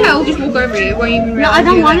fine? Yeah, I'll just walk over you. Won't even No, I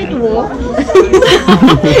don't want it to walk.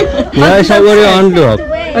 Ja, hy sê oor jou hand loop.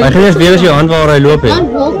 Hy gaan net weer as jou hand waar hy loop het.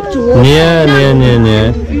 Don't walk towards. Nee.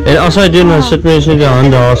 En as hy doen, dan sit mens net die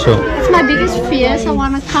hand daar so. It's my biggest fear, so I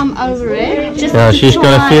want to come over it. Just Yeah, to she's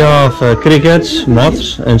got a try. fear of crickets,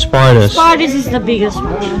 moths and spiders. Spiders is the biggest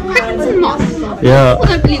one. Crickets and moths. Yeah. People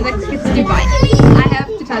don't believe that crickets do bite. I have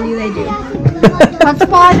to tell you they do. But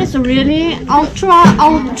spiders really, I'll try,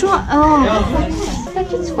 oh.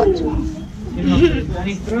 Such a spot.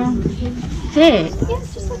 There.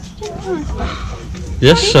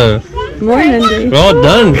 Yes, sir. Mooi, Lyndi. Well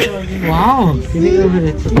done. How can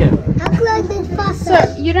I do fast? So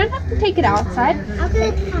you don't have to take it outside. How can I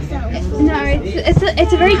do fast? No,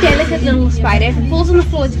 it's a very delicate little spider. If it falls on the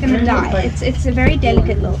floor, it's gonna die. It's a very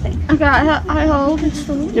delicate little thing. Okay, I hold it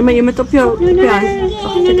still. Ja, maar je moet op jou hand.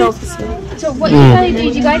 Je telt gezien. So what you gotta do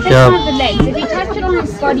is you gotta touch one of the legs. If you touch it on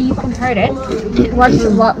its body, you can hurt it. What do I Is do?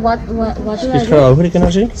 vir oor kan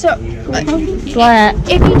ons sien? So Try it.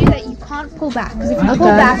 if you do that, you can't pull back. Because if you pull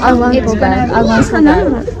back, I won't it's pull back. gonna. I won't pull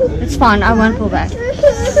back. It's fine, I won't pull back.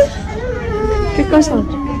 Kijk, constant.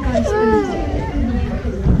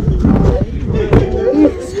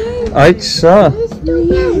 Uitsa.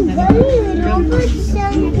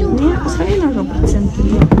 Ga je nou op het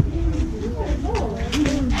centrum?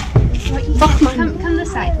 Come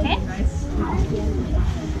this side, okay?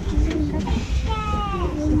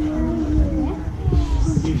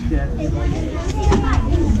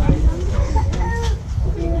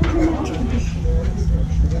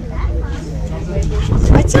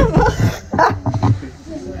 Wat so?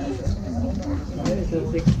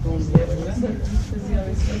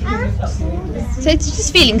 So it's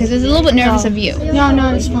just feeling because it's a little bit nervous of you. Ja,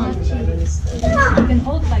 no, it's fine.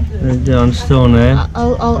 Dan stil, né?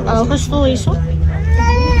 I'll go stil hierso.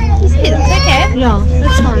 It's okay. Ja,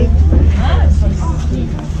 that's fine.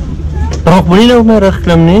 Brok, moenie nou op my rug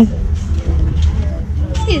klim nie.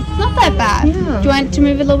 It's not that bad. Yeah. Do you want to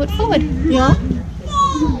move a little bit forward? Ja.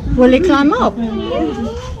 Will you climb up? No,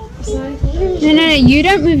 you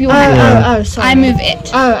don't move your hand. Oh, sorry. I move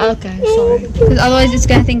it. Oh, okay, sorry. Because otherwise it's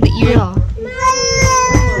going to think that you... Ja.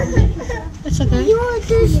 It's okay.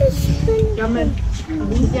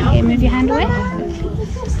 Okay, move your hand away.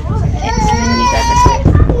 Excellent, you go this way.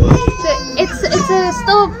 So it's a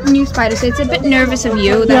still new spider, so it's a bit nervous of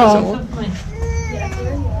you, that's all.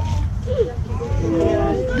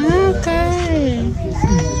 Okay.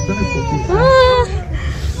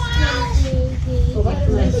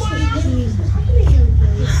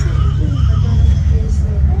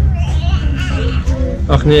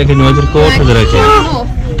 Ag nee, ek het nooit rekord gedruk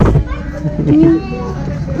nie.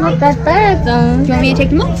 Not that bad though. Do you want me to take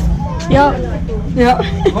them off? Ja. Ja.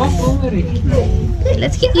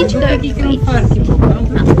 Let's get you to go. Move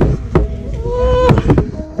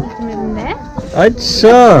them there.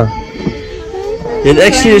 Uitsa. Jy het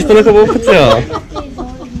actually die spulletjie opgetel.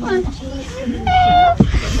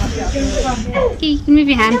 Okay, you can move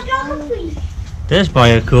your hand. Dis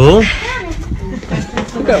baie cool.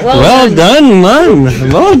 Well done, man.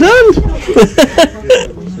 Well done.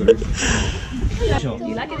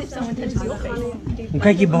 You like it if someone touches your face?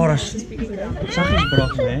 Kyk hier, Boris. Saggies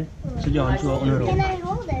brok, né? Sit jou hand so onder hom.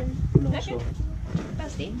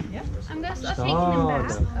 Busty. I'm going to start taking them back.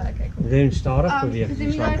 Jy moet stadig beweeg,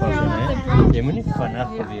 die slagpas, né? Jy moet nie vinnig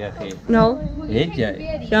beweeg nie. No. Het jy?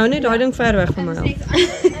 Ja, net daai ding ver weg van my af.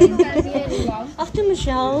 After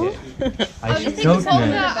Michelle. Hy's koud,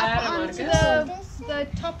 né? Onto the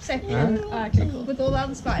top section with all the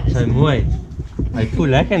other spiders. Sy mooi. Hy voel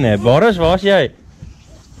lekker, né? Boris, waar's jy?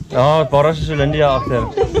 Ja, Boris is so Lyndi daar agter.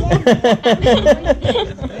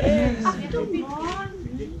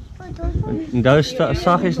 Onthou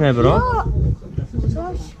saggies, né, bro?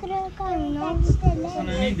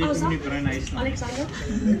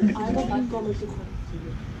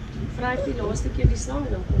 Vryf die laaste keer die slang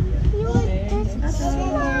en dan kom jy.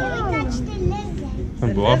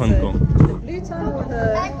 Van bo af kom.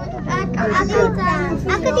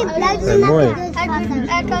 Ek het die blou Sy mooi.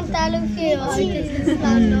 Ek kan tel hoeveel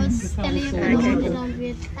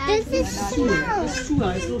Dit is smal. So,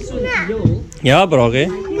 hy is nog so heel. Ja, brokie.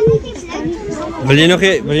 Wil jy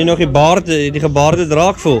nog die gebaarde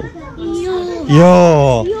draak voel?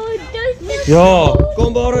 Ja. Ja,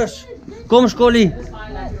 kom Boris. Kom Skolly.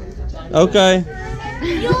 Okay.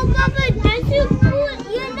 Ja, papa, dit is so cool.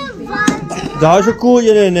 Daar is 'n cool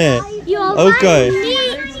een, né? Ja, Okay.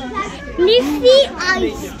 Nie vier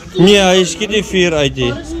uit. Nee, hy skiet nie vuur uit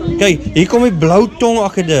nie. Kyk, hier kom die blou tong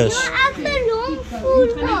akedus. Ek wil hom voel.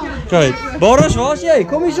 Kyk, Boris, waar's jy?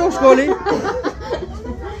 Kom hier so, Skolly.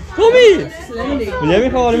 Kom hier. Wil jy my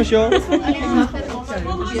gaan met jou?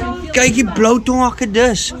 Kyk die blou tong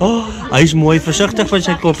akedus. Oh, hy's mooi versigtig van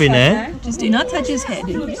sy koppie, né? Just do not touch his head.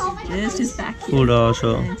 Just his back. Voel daar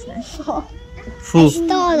so. Voel.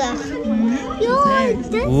 Stadig. Ja,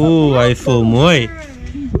 dit Ooh, hy voel mooi.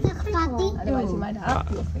 Otherwise you might have.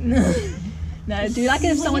 No, do you like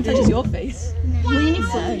it if someone touches your face?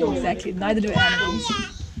 No, exactly. Neither do animals.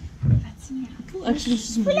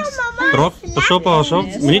 Brok, pas op.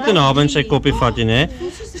 Moenie te naby in sy koppie vat nie, né?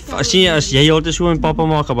 Sien jy as jy altyd so met pappa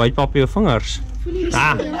maak, byt pappa jou vingers.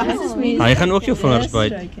 Ah. Hy gaan ook jou vingers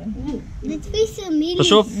byt. Dit is so Millie.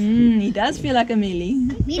 Pas op. He does feel like a Millie.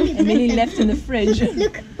 A Millie left in the fridge.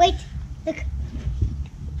 Look, wait. Look.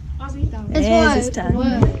 There's his tongue.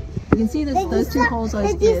 You can see those two holes are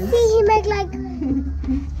his Did you ears. see he make like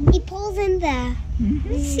he pulls in there?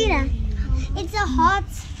 See that? It's a heart.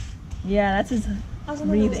 Yeah, that's his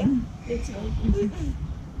breathing.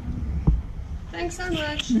 Thanks so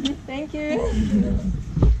much. Thank you.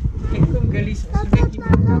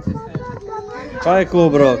 Baie cool,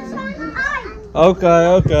 Brok.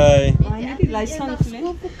 Okay. Hy het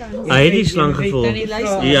die slang gevoel.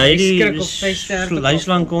 Ja, hy het die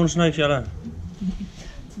luislang kon snuif julle.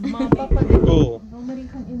 Cool.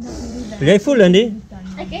 Jy voel Lyndi?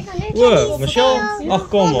 O, Michelle? Ag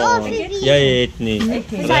kom aan. Jy het nie.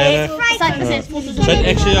 Sy het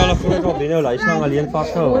actually al 'n groot op die nou luislang alleen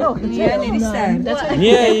vasgehou. Yeah, nee, die sterf. That's why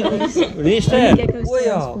Nee, nie sterf. geckos O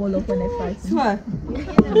ja. fall off when they fight.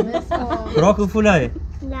 Brok, hoe voel hy?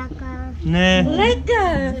 Lekker. Nee.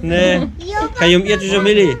 Lekker. Nee. Ga jy hom eet soos 'n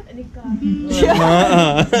Millie?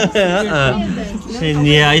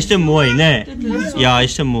 Nee, hij is te mooi, nee. Ja, hij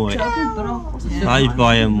is te mooi. Hij is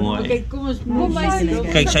baie mooi.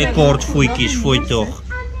 Kijk, zijn kort voetjes, foei toch.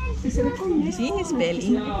 See his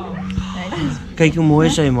belly. Kijk hoe mooi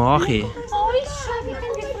zijn magie.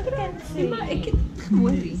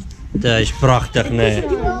 Dat is prachtig, nee.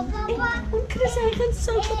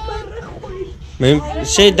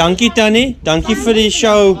 Sê dankie Tannie, dankie vir die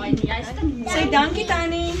show. Say dankie,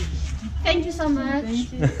 Tannie. Thank you so much.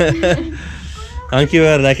 Dankie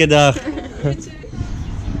hoor, lekker dag.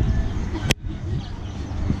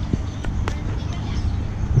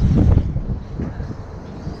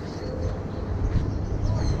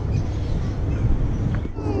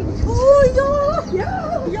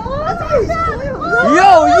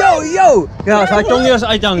 Yo! Ja, als hij tong eens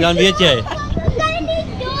uithangt, dan weet jij.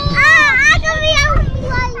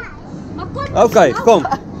 Oké, kom.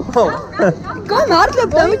 Kom,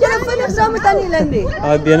 hardloop, dan moet je nog vinnig saam met Annie Lyndi.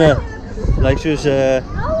 Hij binnen. Lijkt soos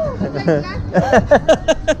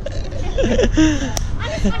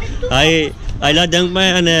Hij laat denk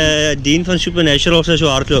my aan Dean van Supernatural as hy so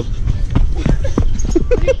hardloop.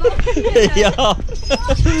 Ja.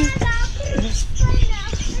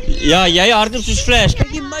 Ja, jy hardloop soos Flash.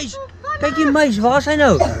 Kyk die muis, waar is hy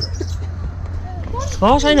nou?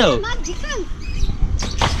 Waar is hy nou?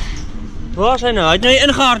 Waar is hy nou? Hy het nou hier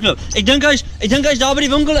ingehardloop. Ek dink hy's daar by die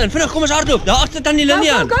winkel in. Vinnig, kom ons hardloop. Daar agter Tannie Lyndi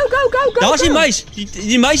aan. Go. Daar is die muis.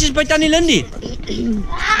 Die muis is by Tannie Lyndi.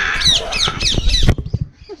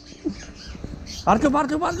 Hardloop.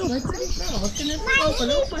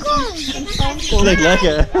 Klik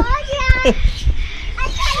lekker.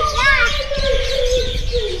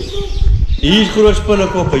 Hier is groot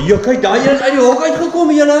spinnekoppe. Jo, kyk, daai een is uit die hok uitgekom,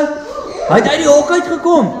 julle. Hy het uit die hok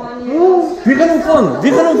uitgekom. Wie gaan hom vang?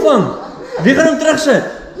 Wie gaan hom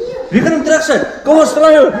terugsit? Kom ons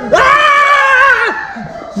draai hom.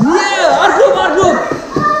 Nee, hardloop.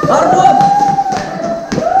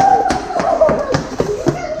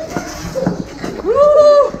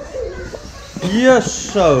 Yes,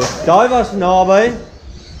 so. Daai was naby.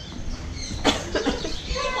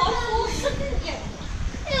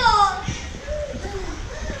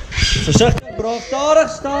 Versigtig, bro. Stadig.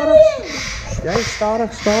 Jy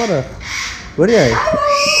stadig. Hoor jy?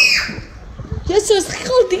 Dis soos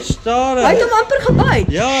gildies. Stadig. Hy het hom amper gebyt.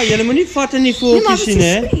 Ja, julle moenie vat in die voeltjies sien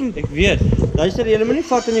hè. Ek weet. Luister, julle moenie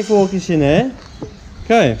vat in die voeltjies sien hè.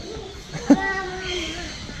 Okay.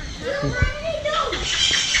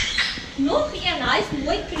 Nog een, hy is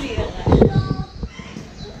mooi kleure.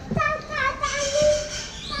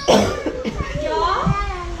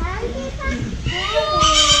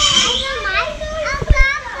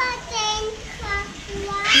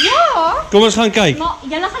 Kom ons gaan kyk. Maar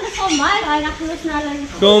julle gaan dit van my ry, dan gaan ons na hulle.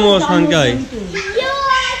 Kom ons gaan kyk.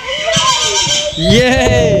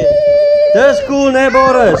 Yay! Dis cool, né,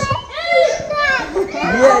 Boris?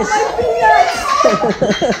 Yes.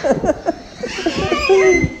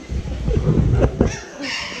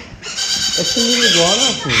 Ek sien nie die guana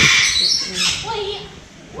af nie.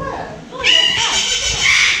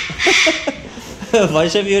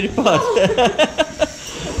 Wys hy weer die pad.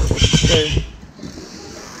 Okay.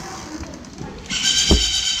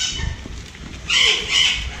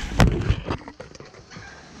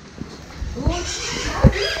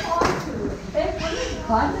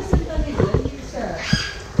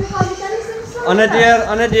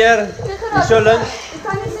 Ander deur. Dis so links. Ek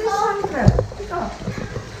kan nie sien saam kry.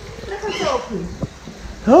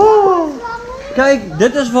 Kyk,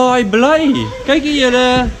 dit is waar hy bly. Kyk hier julle.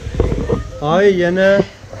 Haai jene.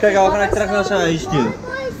 Kyk, daar gaan hy terug na sy huis toe.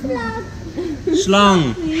 Slang.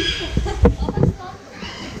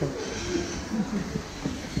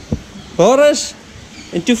 Boris,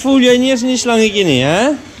 en toe voel jy nie eens in die slangetjie nie, hè?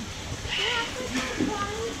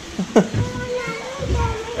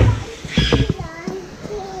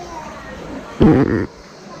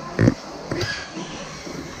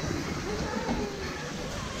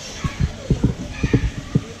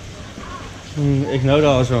 Ek nou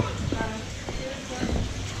daar so.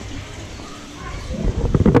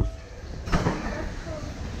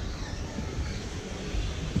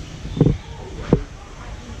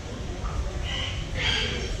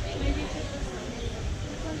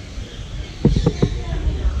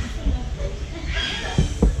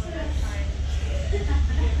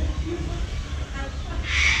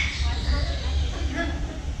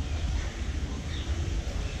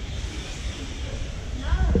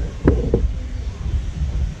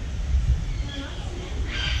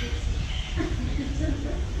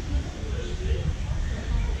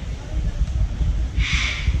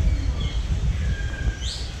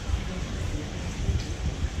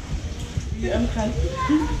 Hier ingaan.